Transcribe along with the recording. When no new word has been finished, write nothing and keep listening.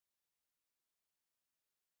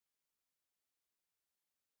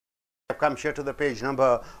come here to the page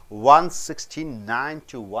number 169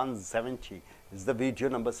 to 170. Is the video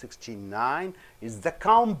number 69 is the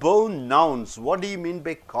compound nouns. What do you mean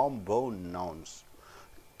by compound nouns?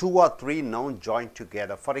 Two or three nouns joined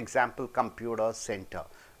together. For example, computer, center.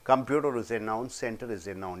 Computer is a noun, center is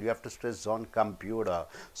a noun. You have to stress on computer.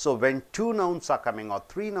 So when two nouns are coming or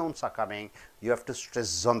three nouns are coming, you have to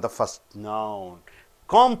stress on the first noun.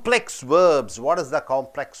 Complex verbs. What is the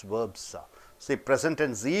complex verbs? See, present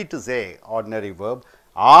tense, eat is a ordinary verb.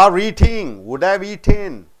 Are eating, would have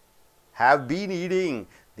eaten, have been eating.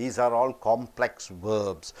 These are all complex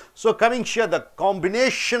verbs. So coming here, the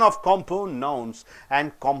combination of compound nouns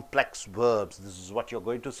and complex verbs. This is what you're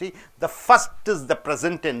going to see. The first is the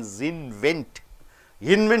present tense, invent.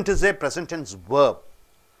 Invent is a present tense verb.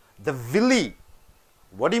 The willy.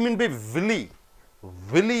 What do you mean by willy?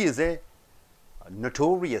 Willy is a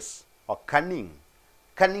notorious or cunning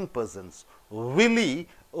persons. Willy,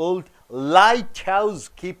 old lighthouse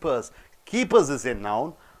keepers. Keepers is a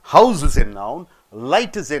noun. House is a noun.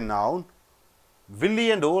 Light is a noun.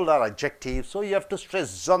 Willy and old are adjectives. So you have to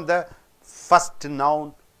stress on the first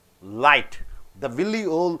noun, light. The willy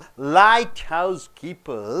old lighthouse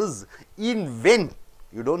keepers invent.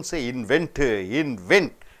 You don't say inventor,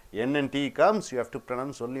 invent. N and T comes, you have to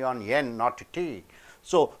pronounce only on N, not T.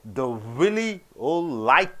 So the willy old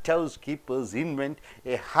lighthouse keepers invent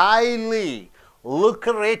a highly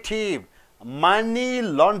lucrative money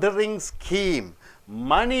laundering scheme.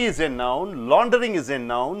 Money is a noun, laundering is a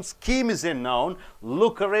noun, scheme is a noun,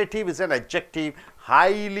 lucrative is an adjective,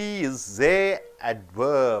 highly is a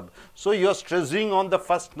adverb. So you are stressing on the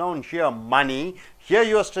first noun here, money. Here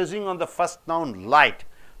you are stressing on the first noun, light.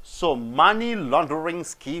 So money laundering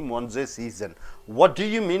scheme once a season. What do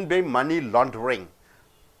you mean by money laundering?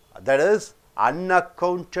 That is,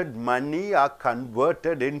 unaccounted money are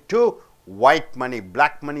converted into white money.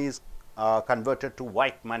 Black money is converted to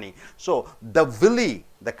white money. So the willy,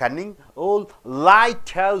 the cunning old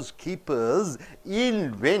lighthouse keepers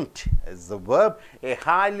invent is the verb a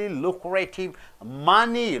highly lucrative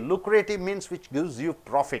money. Lucrative means which gives you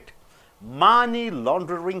profit. Money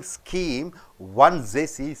laundering scheme once a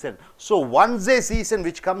season. So once a season,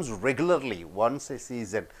 which comes regularly, once a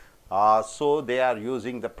season. So they are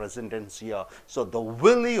using the present tense here. So the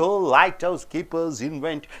willy old lighthouse keepers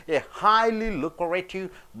invent a highly lucrative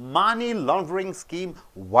money laundering scheme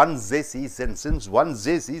once a season. Since once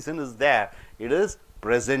a season is there, it is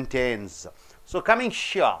present tense. So coming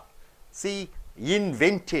here, see,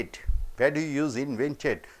 invented. Where do you use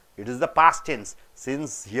invented? It is the past tense.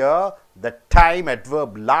 Since here the time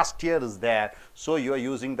adverb last year is there, so you are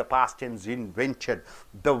using the past tense, invented.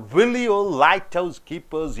 The willy old lighthouse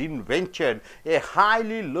keepers invented a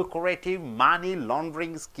highly lucrative money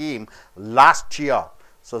laundering scheme last year.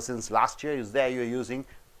 So since last year is there, you are using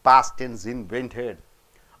past tense, invented.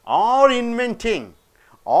 Or inventing.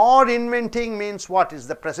 Or inventing means what? Is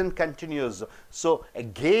the present continuous. So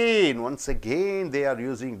again, once again they are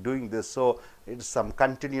doing this. So it's some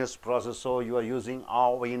continuous process. So you are using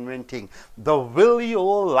or inventing. The willy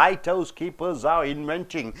old lighthouse keepers are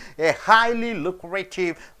inventing a highly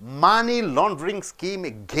lucrative money laundering scheme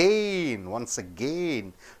again, once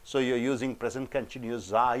again. So you are using present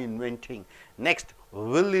continuous, are inventing. Next,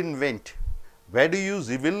 will invent. Where do you use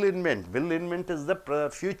will invent? Will invent is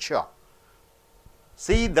the future.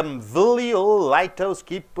 See, the willy old lighthouse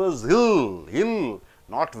keepers ill,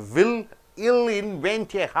 not will, ill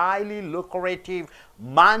invent a highly lucrative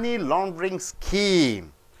money laundering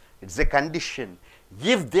scheme. It's a condition.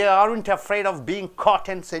 If they aren't afraid of being caught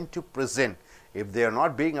and sent to prison, if they are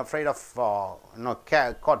not being afraid of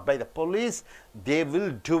caught by the police, they will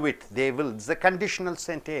do it. They will. It's a conditional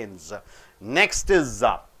sentence. Next is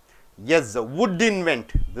yes, would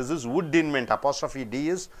invent. This is would invent. Apostrophe D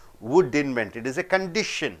is would invent. It is a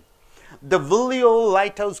condition. The willy old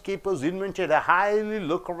lighthouse keepers invented a highly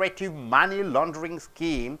lucrative money laundering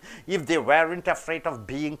scheme if they weren't afraid of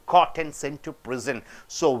being caught and sent to prison.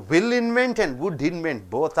 So will invent and would invent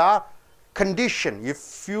both are condition.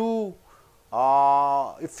 If you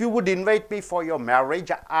would invite me for your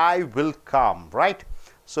marriage, I will come, right?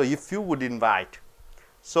 So if you would invite.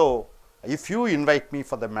 So if you invite me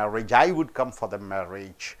for the marriage, I would come for the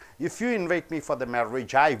marriage. If you invite me for the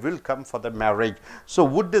marriage, I will come for the marriage. So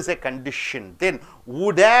would is a condition. Then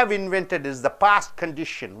would have invented is the past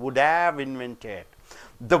condition. Would have invented.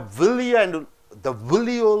 The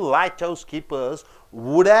willy old lighthouse keepers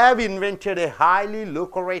would have invented a highly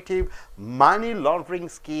lucrative money laundering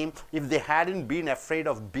scheme if they hadn't been afraid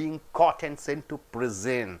of being caught and sent to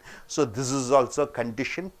prison. So this is also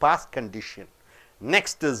condition, past condition.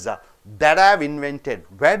 Next is that I have invented.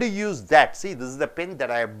 Where do you use that? See, this is the pen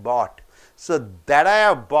that I have bought. So that I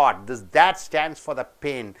have bought, this that stands for the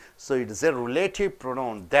pen. So it is a relative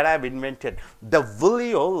pronoun that I have invented. The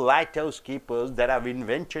wily old lighthouse keepers that have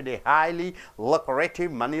invented a highly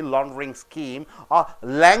lucrative money laundering scheme are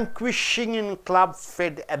languishing in club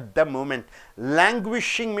fed at the moment.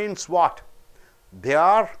 Languishing means what? They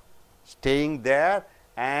are staying there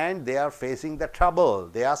and they are facing the trouble.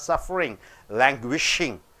 They are suffering,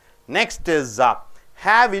 languishing. Next is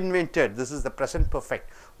have invented. This is the present perfect.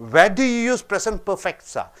 Where do you use present perfect,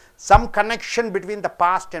 sir? Some connection between the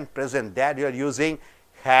past and present. There you are using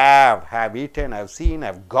have eaten, have seen,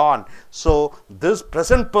 have gone. So this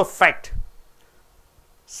present perfect,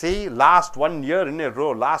 see, last 1 year in a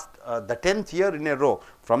row, the 10th year in a row,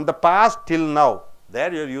 from the past till now,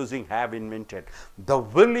 there you are using have invented. The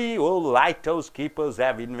wily old lighthouse keepers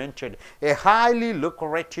have invented a highly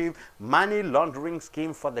lucrative money laundering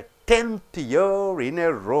scheme for the 10th year in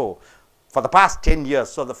a row, for the past 10 years.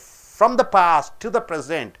 So from the past to the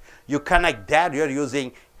present, you connect. There you are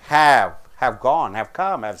using have gone, have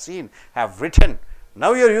come, have seen, have written.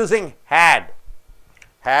 Now you are using had.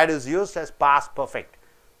 Had is used as past perfect.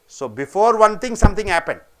 So before one thing, something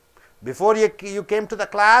happened. Before you came to the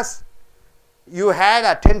class, you had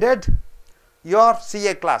attended your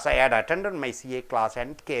CA class. I had attended my CA class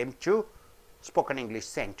and came to Spoken English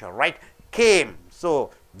Center, right? Came.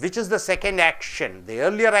 So which is the second action? The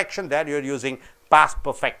earlier action, there you are using past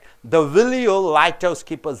perfect. The wily old lighthouse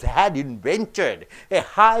keepers had invented a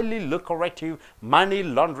highly lucrative money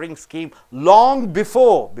laundering scheme long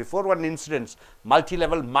before one incident,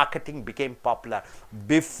 multi-level marketing became popular.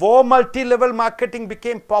 Before multi-level marketing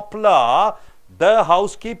became popular, the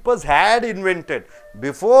housekeepers had invented.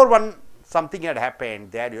 Before something had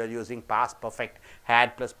happened, there you are using past perfect,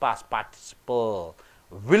 had plus past participle.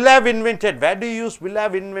 Will have invented. Where do you use will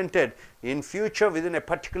have invented? In future, within a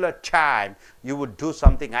particular time, you would do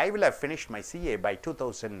something. I will have finished my CA by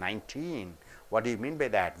 2019. What do you mean by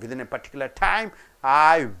that? Within a particular time,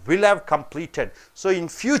 I will have completed. So in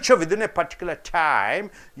future, within a particular time,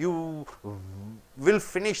 you will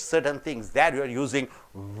finish certain things. There you are using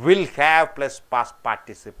will have plus past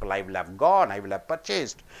participle. I will have gone, I will have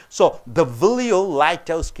purchased. So the wily old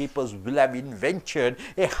lighthouse keepers will have invented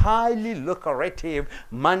a highly lucrative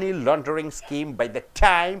money laundering scheme by the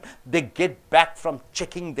time they get back from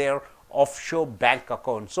checking their offshore bank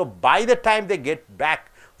accounts. So by the time they get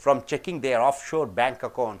back from checking their offshore bank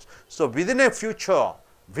accounts, so within a future,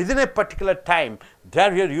 within a particular time,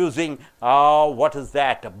 there you are using what is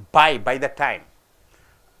that? By the time.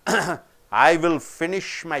 I will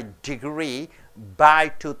finish my degree by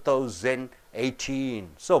 2018.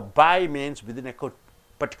 So by means within a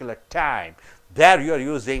particular time. There you are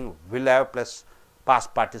using will have plus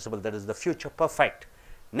past participle, that is the future perfect.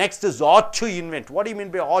 Next is ought to invent. What do you mean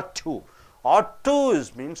by ought to? Ought to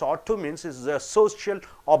means is a social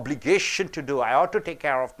obligation to do. I ought to take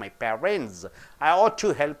care of my parents. I ought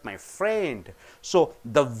to help my friend. So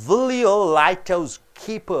the wily old lighthouse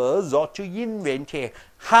keepers ought to invent a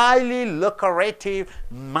highly lucrative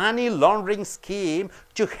money laundering scheme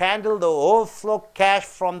to handle the overflow cash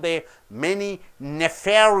from the many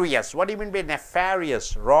nefarious, what do you mean by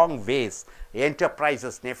nefarious? Wrong ways.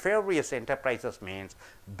 Enterprises. Nefarious enterprises means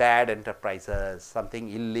bad enterprises, something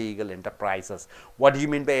illegal enterprises. What do you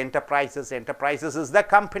mean by enterprises? Enterprises is the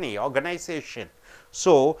company, organization.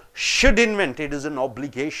 So should invent, it is an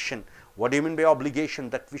obligation. What do you mean by obligation?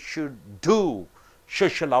 That we should do.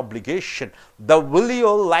 Social obligation. The wily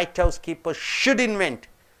old lighthouse keeper should invent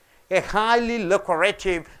a highly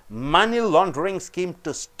lucrative money laundering scheme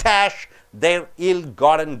to stash their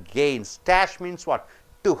ill-gotten gains. Stash means what?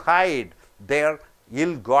 To hide their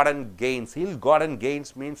ill-gotten gains. Ill-gotten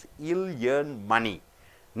gains means ill-earned money.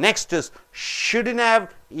 Next is shouldn't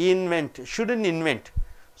invent.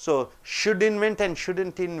 So should invent and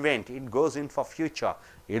shouldn't invent, it goes in for future.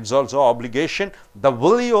 It's also obligation. The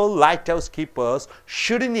wily old lighthouse keepers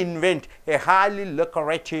shouldn't invent a highly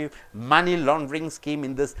lucrative money laundering scheme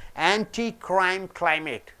in this anti-crime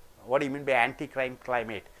climate. What do you mean by anti-crime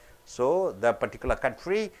climate? So the particular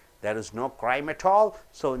country, there is no crime at all.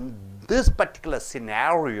 So in this particular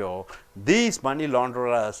scenario, these money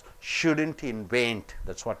launderers shouldn't invent.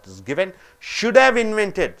 That's what is given. Should have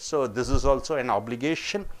invented. So this is also an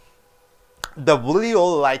obligation. The wily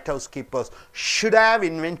old lighthouse keepers should have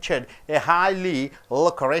invented a highly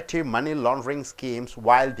lucrative money laundering schemes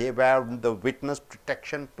while they were in the witness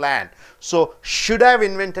protection plan. So should have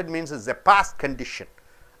invented means it's a past condition.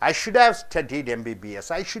 I should have studied MBBS.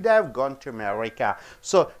 I should have gone to America.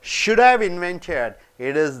 So should have invented,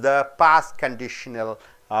 it is the past conditional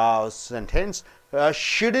sentence.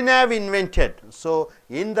 shouldn't have invented. So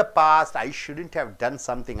in the past, I shouldn't have done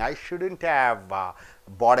something. I shouldn't have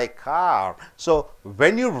bought a car. So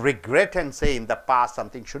when you regret and say in the past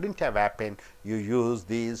something shouldn't have happened, you use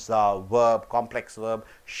this verb, complex verb,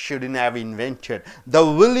 shouldn't have invented. The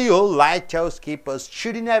Willow lighthouse keepers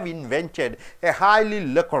shouldn't have invented a highly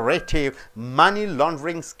lucrative money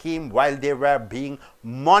laundering scheme while they were being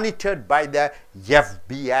monitored by the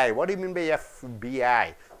FBI. What do you mean by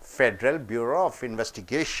FBI? Federal Bureau of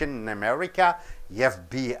Investigation in America,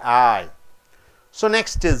 FBI. So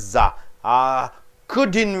next is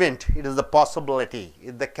could invent. It is the possibility,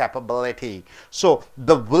 it is the capability. So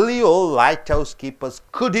the Willow lighthouse keepers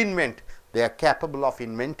could invent. They are capable of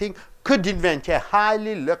inventing. Could invent a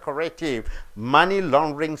highly lucrative money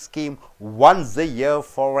laundering scheme once a year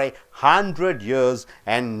for 100 years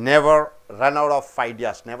and never run out of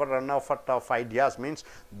ideas. Never run out of ideas means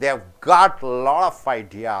they have got a lot of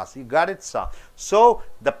ideas. You got it, sir? So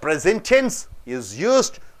the present tense is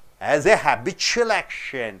used as a habitual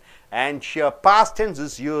action, and your past tense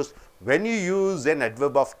is used when you use an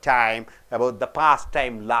adverb of time about the past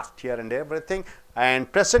time, last year and everything,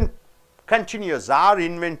 and present continuous are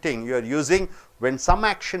inventing you are using when some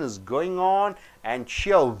action is going on, and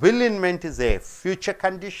sheer will invent is a future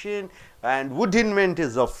condition, and would invent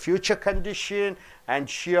is a future condition, and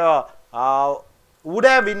sheer would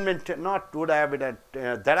have invented, not would have been,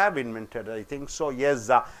 that have invented, I think so,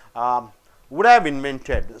 yes, would have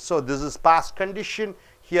invented. So this is past condition.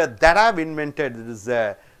 Here that have invented is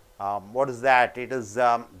a what is that? It is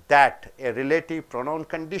that, a relative pronoun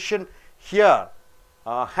condition. Here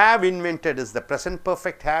have invented is the present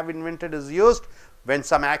perfect. Have invented is used when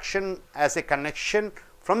some action as a connection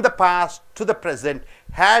from the past to the present.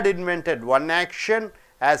 Had invented one action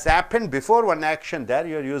has happened before one action, there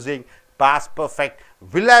you are using past perfect.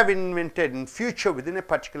 Will have invented in future within a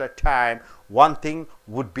particular time one thing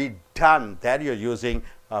would be done, there you are using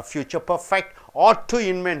future perfect. Ought to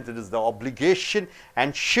invent, it is the obligation,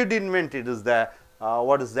 and should invent, it is the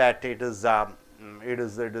what is that? It is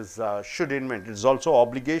should invent, it is also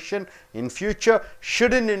obligation in future.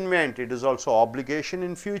 Shouldn't invent, it is also obligation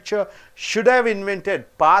in future. Should have invented,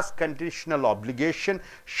 past conditional obligation.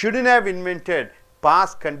 Shouldn't have invented,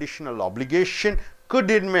 past conditional obligation. Could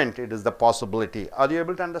invent, it is the possibility. Are you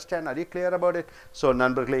able to understand? Are you clear about it? So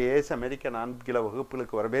நண்பர்களே, ace American ஆங்கில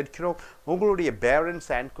வகுப்புகளுக்கு வரவேற்கிறோம். உங்களுடைய parents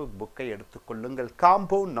and cook புக்கை எடுத்துக்கொள்ளுங்கள்.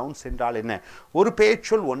 Compound nouns என்றால் என்ன? ஒரு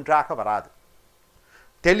பெயர்ச்சொல் ஒன்றாக வராது.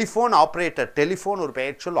 டெலிஃபோன் ஆப்ரேட்டர், டெலிஃபோன் ஒரு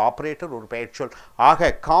பெயர்ச்சொல், ஆப்ரேட்டர் ஒரு பெயர்ச்சொல்.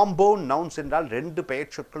 ஆக காம்பவுண்ட் நவுன்ஸ் என்றால் ரெண்டு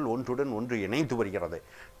பெயர்ச்சொற்கள் ஒன்றுடன் ஒன்று இணைந்து வருகிறது.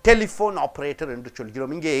 டெலிஃபோன் ஆப்ரேட்டர் என்று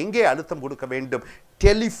சொல்கிறோம். இங்கே எங்கே அழுத்தம் கொடுக்க வேண்டும்?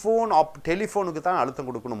 டெலிஃபோனுக்கு தான் அழுத்தம்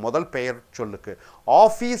கொடுக்கணும், முதல் பெயர் சொல்லுக்கு.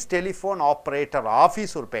 ஆஃபீஸ் டெலிஃபோன் ஆப்ரேட்டர்,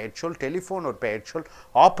 ஆஃபீஸ் ஒரு பெயர்ச்சொல், டெலிஃபோன் ஒரு பெயர்ச்சொல்,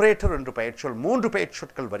 ஆப்ரேட்டர் என்று பெயர்ச்சொல், மூன்று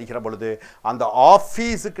பெயர்ச்சொற்கள் வருகிற பொழுது அந்த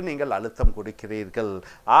ஆஃபீஸுக்கு நீங்கள் அழுத்தம் கொடுக்கிறீர்கள்.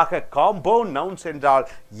 ஆக காம்பவுண்ட் நவுன்ஸ் என்றால்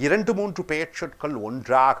இரண்டு மூன்று பெயர்ச்சொற்கள்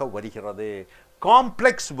ஒன்றாக வருகிறது.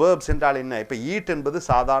 காம்ப்ளெக்ஸ் வேர்ப்ஸ் என்றால் என்ன? இப்போ ஈட் என்பது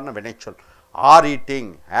சாதாரண வினைச்சொல். R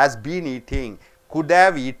eating, has been eating, could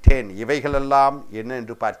have eaten, இவைகளெல்லாம் என்ன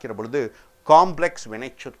என்று பார்க்கிற பொழுது காம்ப்ளெக்ஸ்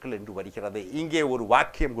வினைச்சொற்கள் என்று வருகிறது. இங்கே ஒரு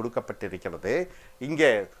வாக்கியம் கொடுக்கப்பட்டிருக்கிறது. இங்கே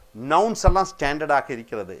நவுன்ஸ் எல்லாம் ஸ்டாண்டர்டாக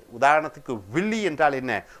இருக்கிறது. உதாரணத்துக்கு வில்லி என்றால்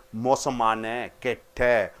என்ன? மோசமான,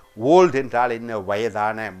 கெட்ட. ஓல்டு என்றால் என்ன?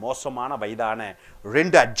 வயதான, மோசமான வயதான.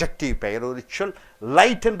 ரெண்டு அட்ஜெக்டிவ் பெயரொரு சொல்.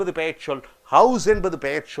 லைட் என்பது பெயர்ச்சொல், ஹவுஸ் என்பது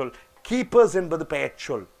பெயர்ச்சொல், கீப்பர்ஸ் என்பது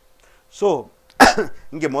பெயர்ச்சொல். ஸோ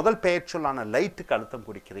இங்கே முதல் பெயர்ச்சொல்லான லைட்டுக்கு அழுத்தம்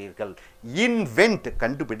கொடுக்கிறீர்கள். இன்வென்ட்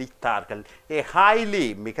கண்டுபிடித்தார்கள். ஏ ஹைலி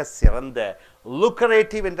மிக சிறந்த.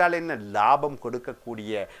 லுக்ரேட்டிவ் என்றால் என்ன? லாபம்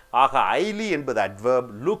கொடுக்கக்கூடிய. ஆக ஹைலி என்பது அட்வர்ப்,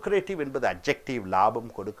 லுக்ரேட்டிவ் என்பது அட்ஜெக்டிவ், லாபம்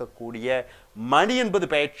கொடுக்கக்கூடிய. மணி என்பது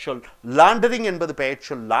பெயர்ச்சொல், லாண்டரிங் என்பது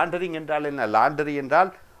பெயர்ச்சொல். லாண்டரிங் என்றால் என்ன? லாண்டரி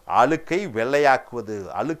என்றால் அழுக்கை வெள்ளையாக்குவது,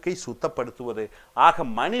 அழுக்கை சுத்தப்படுத்துவது. ஆக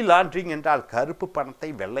மணி லாண்டரிங் என்றால் கருப்பு பணத்தை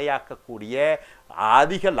வெள்ளையாக்கக்கூடிய,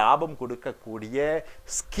 அதிக லாபம் கொடுக்கக்கூடிய.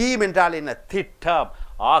 ஸ்கீம் என்றால் என்ன? திட்டம்.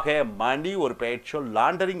 ஆக மணி ஒரு பெயர்ச்சொல்,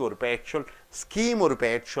 லாண்டரிங் ஒரு பெயர்ச்சொல், ஸ்கீம் ஒரு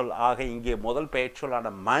பெயர்ச்சொல். ஆக இங்கே முதல்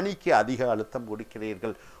பெயர்ச்சொல்லான மணிக்கு அதிக அழுத்தம்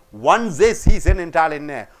கொடுக்கிறீர்கள். ஒன்ஸ் ஏ சீசன் என்றால்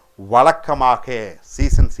என்ன? வழக்கமாக,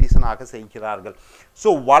 சீசனாக செய்கிறார்கள். ஸோ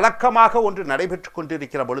வழக்கமாக ஒன்று நடைபெற்று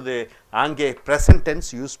கொண்டிருக்கிற பொழுது அங்கே present tense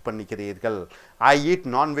use பண்ணிக்கிறீர்கள். I eat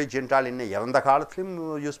non veg என்றால் என்ன? இறந்த காலத்திலும்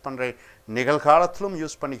யூஸ் பண்ணுறேன், நிகழ்காலத்திலும்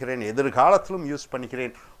யூஸ் பண்ணிக்கிறேன், எதிர்காலத்திலும் யூஸ்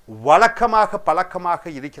பண்ணிக்கிறேன். வழக்கமாக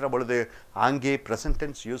பழக்கமாக இருக்கிற பொழுது அங்கே ப்ரெசன்ட்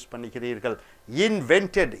டென்ஸ் யூஸ் பண்ணிக்கிறீர்கள்.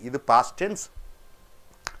 இன்வென்டட், இது past tense.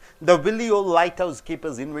 The Willow lighthouse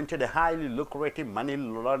keepers invented a highly lucrative money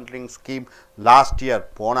laundering scheme last year.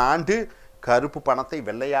 போன ஆண்டு கருப்பு பணத்தை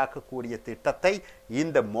வெள்ளையாக்கக்கூடிய திட்டத்தை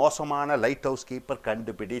இந்த மோசமான light house keeper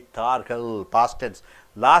கண்டுபிடித்தார்கள். Past tense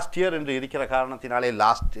last year என்று இருக்கிற காரணத்தினாலே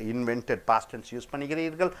last invented past tense use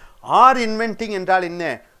பண்ணுகிறீர்கள். R inventing என்றால் என்ன?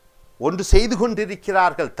 ஒன்று செய்து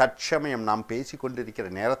கொண்டிருக்கிறார்கள். தற்சமயம் நாம் பேசிக் கொண்டிருக்கிற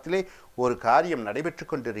நேரத்திலே ஒரு காரியம் நடைபெற்று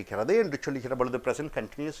கொண்டிருக்கிறது என்று சொல்லுகிற பொழுது present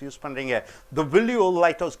continuous யூஸ் பண்ணுறீங்க. The Willie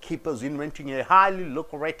lighthouse keepers inventing a highly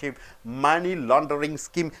lucrative money laundering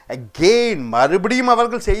scheme again. மறுபடியும்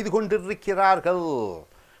அவர்கள் செய்து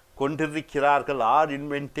கொண்டிருக்கிறார்கள் ஆர்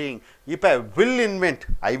இன்வென்டிங். இப்போ will invent,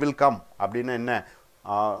 I will come அப்படின்னு என்ன?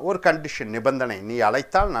 ஒரு கண்டிஷன், நிபந்தனை. நீ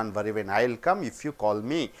அழைத்தால் நான் வருவேன். I will come if you call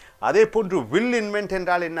me. அதே போன்று வில் இன்வென்ட்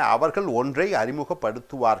என்றால் என்ன? அவர்கள் ஒன்றை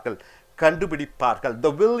அறிமுகப்படுத்துவார்கள், கண்டுபிடிப்பார்கள்.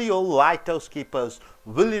 The Willie lighthouse keepers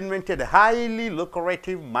will invent a highly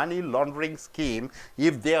lucrative money laundering scheme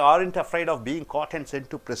if they aren't afraid of being caught and sent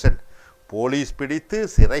to prison. Police பிடித்து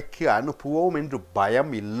சிறைக்கு அனுப்புவோம் என்று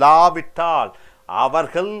பயம் இல்லாவிட்டால்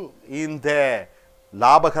அவர்கள் இந்த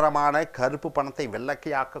லாபகரமான கருப்பு பணத்தை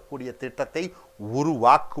வெள்ளையாக்கக்கூடிய திட்டத்தை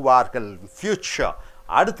உருவாக்குவார்கள். ஃபியூச்சர்.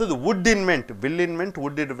 அடுத்தது would invent, will invent,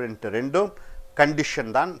 would invent ரெண்டும்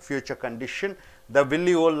கண்டிஷன் தான், future condition. The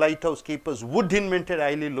Willie lighthouse keepers would invent a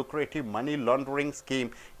highly lucrative money laundering scheme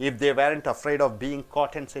if they weren't afraid of being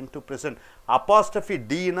caught and sent to prison. apostrophe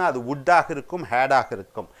d னா அது would ஆக இருக்கும், had ஆக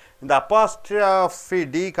இருக்கும். இந்த apostrophe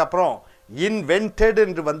d க்கு அப்புறம் invented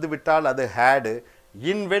என்று வந்துவிட்டால் அது had,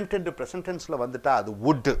 invent என்று present tenseல வந்துட்டா அது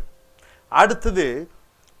would. அடுத்தது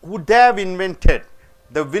would have invented.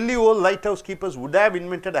 The Willie lighthouse keepers would have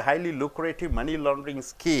invented a highly lucrative money laundering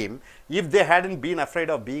scheme if they hadn't been afraid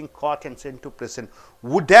of being caught and sent to prison.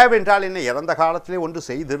 Would have என்றால் என்ன? இறந்த காலத்திலே ஒன்று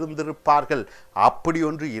செய்திருந்திருப்பார்கள். அப்படி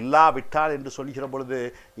ஒன்று இல்லாவிட்டால் என்று சொல்கிற பொழுது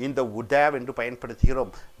இந்த would have என்று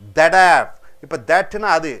பயன்படுத்துகிறோம். That have. இப்போ thatனா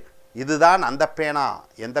அது, இதுதான் அந்த பேனா.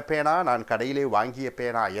 எந்த பேனா? நான் கடையிலே வாங்கிய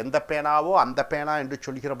பேனா. எந்த பேனாவோ அந்த பேனா என்று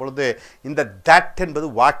சொல்கிற பொழுது இந்த that என்பது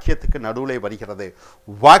வாக்கியத்துக்கு நடுவிலே வருகிறது.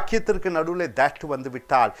 வாக்கியத்திற்கு நடுவிலே that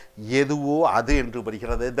வந்துவிட்டால் எதுவோ அது என்று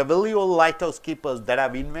வருகிறது. The Willie lighthouse keepers that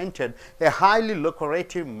have invented a highly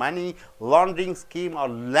lucrative money laundering scheme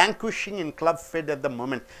are languishing in club fed at the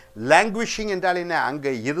moment. Languishing என்றால் என்ன?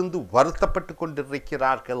 அங்கே இருந்து வருத்தப்பட்டு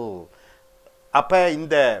கொண்டிருக்கிறார்கள். அப்போ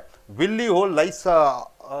இந்த Willie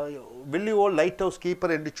lighthouse keeper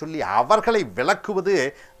என்று சொல்லி அவர்களை விளக்குவது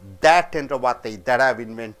that என்ற வார்த்தை, that have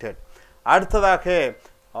invented. அடுத்ததாக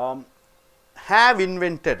have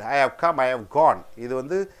invented, I have come, I have gone. இது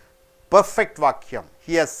வந்து perfect வாக்கியம்.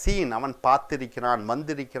 He has seen, அவன் பார்த்திருக்கிறான்,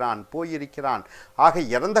 வந்திருக்கிறான், போயிருக்கிறான். ஆக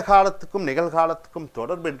இறந்த காலத்துக்கும் நிகழ்காலத்துக்கும்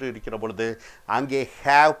தொடர்பு என்று இருக்கிற பொழுது அங்கே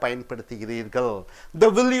have பயன்படுத்துகிறீர்கள். The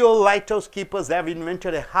Willie lighthouse keepers have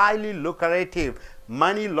invented a highly lucrative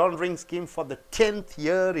money laundering scheme for the 10th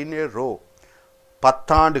year in a row.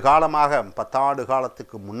 10 ஆண்டு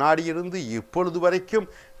காலத்துக்கு முன்னாடி இருந்து இப்பொழுது வரைக்கும்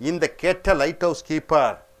இந்த கேட்ட லைட் ஹவுஸ்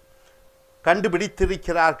கீப்பர்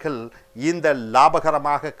கண்டுபிடித்திருக்கிறார்கள் இந்த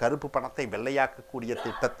லாபகரமாக கருப்பு பணத்தை வெள்ளையாக்கக்கூடிய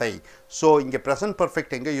திட்டத்தை. ஸோ இங்கே ப்ரெசன்ட்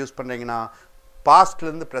பர்ஃபெக்ட் எங்கே யூஸ் பண்ணுறீங்கன்னா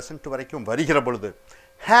பாஸ்ட்லேருந்து ப்ரெசன்ட் வரைக்கும் வருகிற பொழுது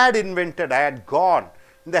had invented, I had gone.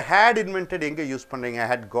 இந்த had invented எங்கே யூஸ் பண்ணுறீங்க?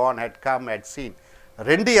 had gone, had come, had seen.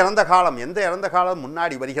 ரெண்டு இறந்த காலம், எந்த இறந்த காலம்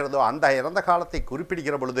முன்னாடி வருகிறதோ அந்த இறந்த காலத்தை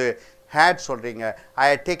குறிப்பிடுகிற பொழுது had சொல்கிறீங்க. I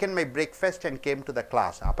had taken my breakfast and came to the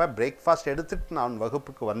class. அப்போ பிரேக்ஃபாஸ்ட் எடுத்துட்டு நான்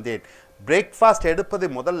வகுப்புக்கு வந்தேன். பிரேக்ஃபாஸ்ட் எடுப்பது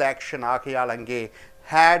முதல் ஆக்ஷன் ஆகையால் அங்கே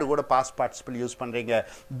had கூட past participle யூஸ் பண்ணுறீங்க.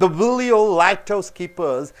 The Willie lighthouse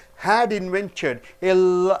keepers had invented a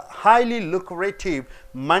highly lucrative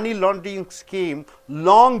money laundering scheme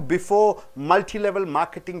long before multi-level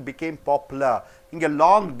marketing became popular. இங்கே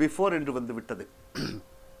long before என்று வந்து விட்டது.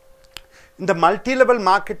 இந்த மல்டி லெவல்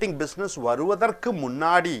மார்க்கெட்டிங் பிஸ்னஸ் வருவதற்கு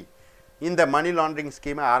முன்னாடி இந்த மணி லாண்டரிங்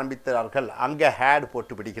ஸ்கீமை ஆரம்பித்தார்கள். அங்கே ஹேட்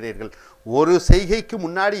போட்டு பிடிக்கிறீர்கள். ஒரு செய்கைக்கு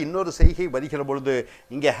முன்னாடி இன்னொரு செய்கை வருகிற பொழுது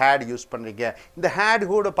இங்கே ஹேட் யூஸ் பண்ணுறீங்க. இந்த ஹேட்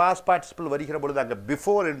கூட பாஸ்ட் பார்ட்டிசிபிள் வருகிற பொழுது அங்கே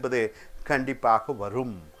பிஃபோர் என்பது கண்டிப்பாக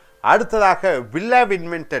வரும். அடுத்ததாக will have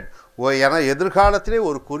invented, எதிர்காலத்திலே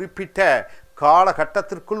ஒரு குறிப்பிட்ட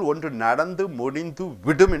காலகட்டத்திற்குள் ஒன்று நடந்து முடிந்து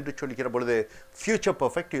விடும் என்று சொல்கிற பொழுது ஃபியூச்சர்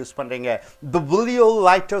பர்ஃபெக்ட் யூஸ் பண்ணுறீங்க. The Willie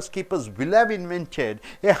lighthouse keepers will have invented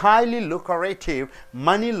a highly lucrative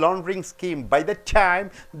money laundering scheme by the time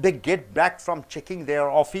they get back from checking their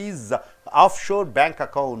offshore bank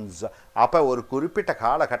accounts. அப்போ ஒரு குறிப்பிட்ட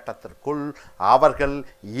காலகட்டத்திற்குள் அவர்கள்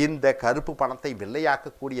இந்த கருப்பு பணத்தை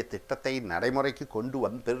வெள்ளையாக்கக்கூடிய திட்டத்தை நடைமுறைக்கு கொண்டு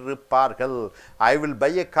வந்திருப்பார்கள். I will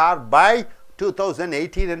buy a car by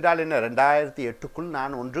 2018 என்றால் என்ன? 2008க்குள்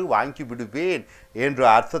நான் ஒன்று வாங்கி விடுவேன் என்ற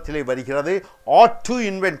அர்த்தத்திலே வருகிறது. ought to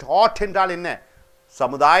invent, ought என்றால் என்ன?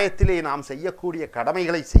 சமுதாயத்திலே நாம் செய்யக்கூடிய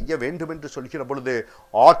கடமைகளை செய்ய வேண்டும் என்று சொல்கிற பொழுது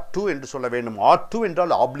ought to என்று சொல்ல வேண்டும். ought to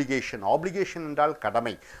என்றால் obligation, obligation என்றால்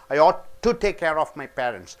கடமை. I ought to take care of my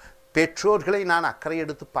parents. பெற்றோர்களை நான் அக்கறை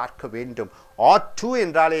எடுத்து பார்க்க வேண்டும். ought to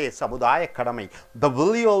என்றாலே சமுதாய கடமை. The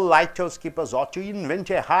Williol lighthouse keepers ought to invent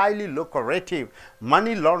a highly lucrative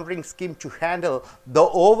money laundering scheme to handle the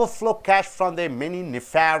overflow cash from their many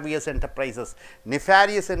nefarious enterprises.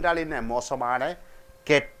 Nefarious என்றால் என்ன? மோசமான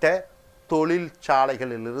கெட்ட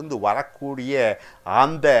தொழிற்சாலைகளிலிருந்து வரக்கூடிய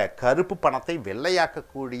அந்த கருப்பு பணத்தை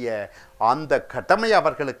வெள்ளையாக்கக்கூடிய அந்த கடமை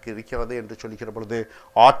அவர்களுக்கு இருக்கிறது என்று சொல்கிற பொழுது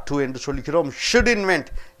ought to என்று சொல்கிறோம். should invent,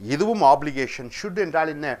 இதுவும் obligation. should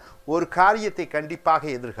என்றால் என்ன? ஒரு காரியத்தை கண்டிப்பாக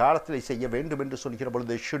எதிர்காலத்தில் செய்ய வேண்டும் என்று சொல்கிற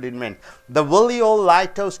பொழுது should invent. The Williol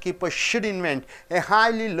lighthouse keeper should invent a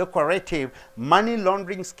highly lucrative money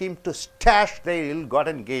laundering scheme to stash their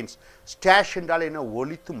ill-gotten gains. Stash என்றால் என்ன?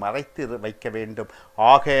 ஒளித்து மறைத்து வைக்க வேண்டும்.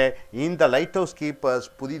 ஆக இந்த லைட் ஹவுஸ் கீப்பர்ஸ்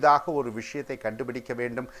புதிதாக ஒரு விஷயத்தை கண்டுபிடிக்க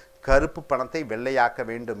வேண்டும். கருப்பு பணத்தை வெள்ளையாக்க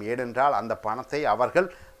வேண்டும். ஏனென்றால் அந்த பணத்தை அவர்கள்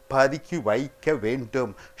பதுக்கி வைக்க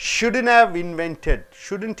வேண்டும். shouldn't have invented,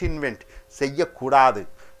 shouldn't invent, செய்யக்கூடாது.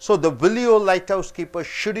 So the Williol lighthouse keeper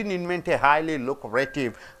shouldn't invent a highly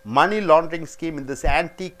lucrative money laundering scheme in this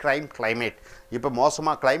anti-crime climate. இப்போ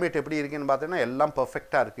மோசமாக climate எப்படி இருக்குன்னு பார்த்தீங்கன்னா எல்லாம்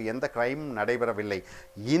பர்ஃபெக்டாக இருக்குது, எந்த கிரைமும் நடைபெறவில்லை.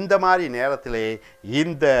 இந்த மாதிரி நேரத்திலே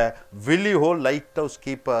இந்த Williol lighthouse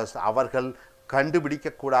keepers அவர்கள்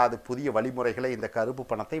கண்டுபிடிக்கக்கூடாது புதிய வழிமுறைகளை, இந்த கருப்பு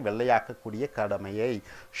பணத்தை வெள்ளையாக்கக்கூடிய கடமையை.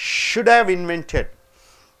 should have invented.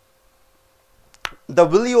 The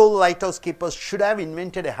Williol lighthouse keepers should have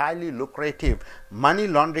invented a highly lucrative money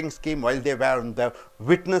laundering scheme while they were on the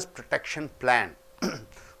witness protection plan.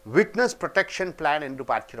 witness protection plan என்று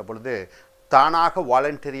பார்க்கிற பொழுது தானாக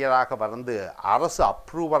வாலண்டியராக வந்து அரசு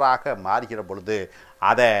அப்ரூவராக மாறுகிற பொழுது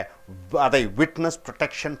அதை witness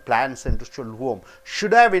protection plans என்று சொல்வோம்.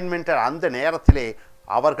 should have invented, அந்த நேரத்திலே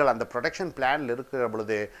அவர்கள் அந்த ப்ரொடெக்ஷன் பிளானில் இருக்கிற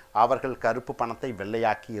பொழுது அவர்கள் கருப்பு பணத்தை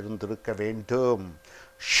வெள்ளையாக்கி இருந்திருக்க வேண்டும்.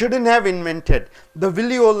 shouldn't have invented. The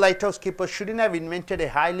Williol lighthouse keepers shouldn't have invented a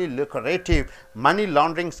highly lucrative money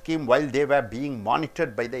laundering scheme while they were being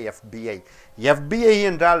monitored by the FBI. FBI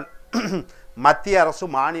என்றால்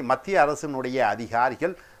மத்திய அரசினுடைய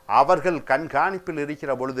அதிகாரிகள் அவர்கள் கண்காணிப்பில்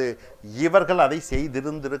இருக்கிற பொழுது இவர்கள் அதை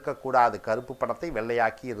செய்திருந்திருக்கக்கூடாது, கருப்பு பணத்தை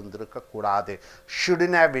வெள்ளையாக்கி இருந்திருக்கக்கூடாது.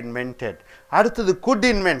 shouldn't have invented. அடுத்தது could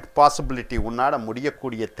invent, possibility, உன்னால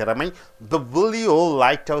முடியக்கூடிய திறமை. The Williol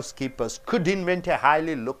lighthouse keepers could invent a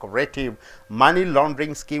highly lucrative money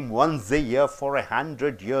laundering scheme once a year for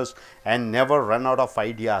 100 years and never run out of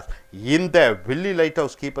ideas. இந்த Williol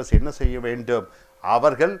lighthouse keepers என்ன செய்ய வேண்டும்?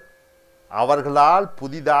 அவர்களால்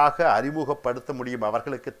புதிதாக அறிமுகப்படுத்த முடியும்.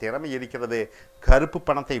 அவர்களுக்கு திறமை இருக்கிறது. கருப்பு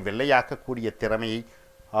பணத்தை வெள்ளையாக்கக்கூடிய திறமையை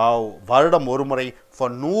வருடம் ஒரு முறை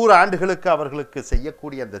 100 ஆண்டுகளுக்கு அவர்களுக்கு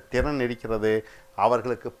செய்யக்கூடிய அந்த திறன் இருக்கிறது.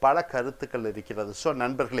 அவர்களுக்கு பல கருத்துக்கள் இருக்கிறது. ஸோ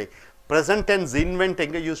நண்பர்களே, ப்ரெசன்ட் டென்ஸ் இன்வென்ட்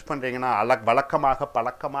எங்கே யூஸ் பண்ணுறீங்கன்னா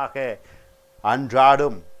பழக்கமாக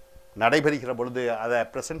அன்றாடும் நடைபெறுகிற பொழுது அதை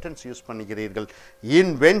present tense use பண்ணுகிறீர்கள்.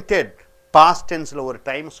 Invented past டென்ஸில் ஒரு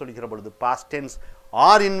டைம் சொல்கிற பொழுது past tense.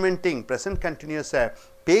 R inventing present கண்டினியூஸை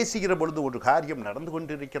பேசுகிற பொழுது ஒரு காரியம் நடந்து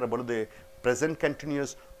கொண்டிருக்கிற பொழுது present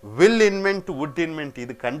continuous. Will invent, would invent,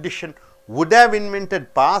 இது கண்டிஷன். வுட் ஹேவ் இன்வென்டட்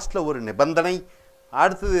பாஸ்டில் ஒரு நிபந்தனை.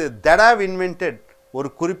 அடுத்தது தட் ஹேவ் இன்வென்டட்,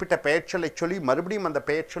 ஒரு குறிப்பிட்ட பெயர்ச்சொல்லை சொல்லி மறுபடியும் அந்த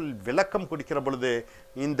பெயர்ச்சொல் விளக்கம் கொடுக்கிற பொழுது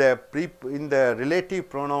இந்த ரிலேட்டிவ்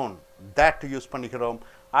ப்ரோனவுன் that யூஸ் பண்ணிக்கிறோம்.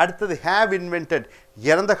 அடுத்தது ஹேவ் இன்வென்டட்,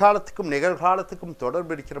 இறந்த காலத்துக்கும் நிகழ்காலத்துக்கும்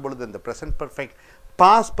தொடர்பு இருக்கிற பொழுது இந்த ப்ரெசன்ட் பர்ஃபெக்ட்.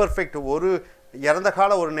 பாஸ்ட் பர்ஃபெக்ட், ஒரு இறந்த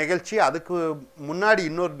கால ஒரு நிகழ்ச்சி, அதுக்கு முன்னாடி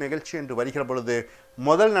இன்னொரு நிகழ்ச்சி என்று வருகிற பொழுது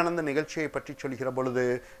முதல் நடந்த நிகழ்ச்சியை பற்றி சொல்கிற பொழுது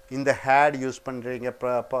இந்த ஹேட் யூஸ் பண்ணுறீங்க,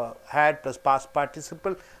 ஹேட் ப்ளஸ் பாஸ்ட்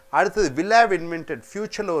பார்ட்டிசிபிள். அடுத்தது வில் ஹேவ் இன்வென்டட்,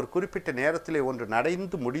 ஃப்யூச்சரில் ஒரு குறிப்பிட்ட நேரத்தில் ஒன்று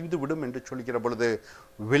நடந்து முடிந்து விடும் என்று சொல்கிற பொழுது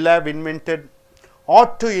will have invented.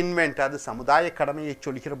 ought to invent, அது சமுதாய கடமையை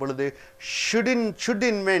சொல்கிற பொழுது should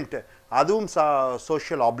invent, அதுவும்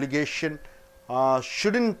social obligation.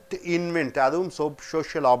 shouldn't invent, அதுவும்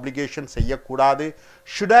social obligation, செய்யக்கூடாது.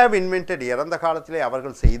 should have invented, இறந்த காலத்திலே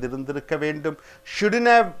அவர்கள் செய்திருந்திருக்க வேண்டும்.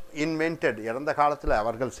 shouldn't have invented, இறந்த காலத்தில்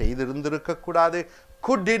அவர்கள் செய்திருந்திருக்கக்கூடாது.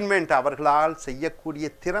 could invent, அவர்களால் செய்யக்கூடிய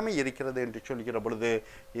திறமை இருக்கிறது என்று சொல்கிற பொழுது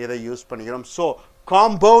இதை யூஸ் பண்ணுகிறோம். So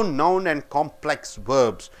compound noun and complex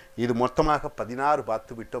verbs, இது மொத்தமாக 16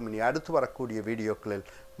 பார்த்து விட்டோம். இனி அடுத்து வரக்கூடிய வீடியோக்களில்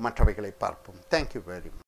மற்றவைகளை பார்ப்போம். Thank you very much.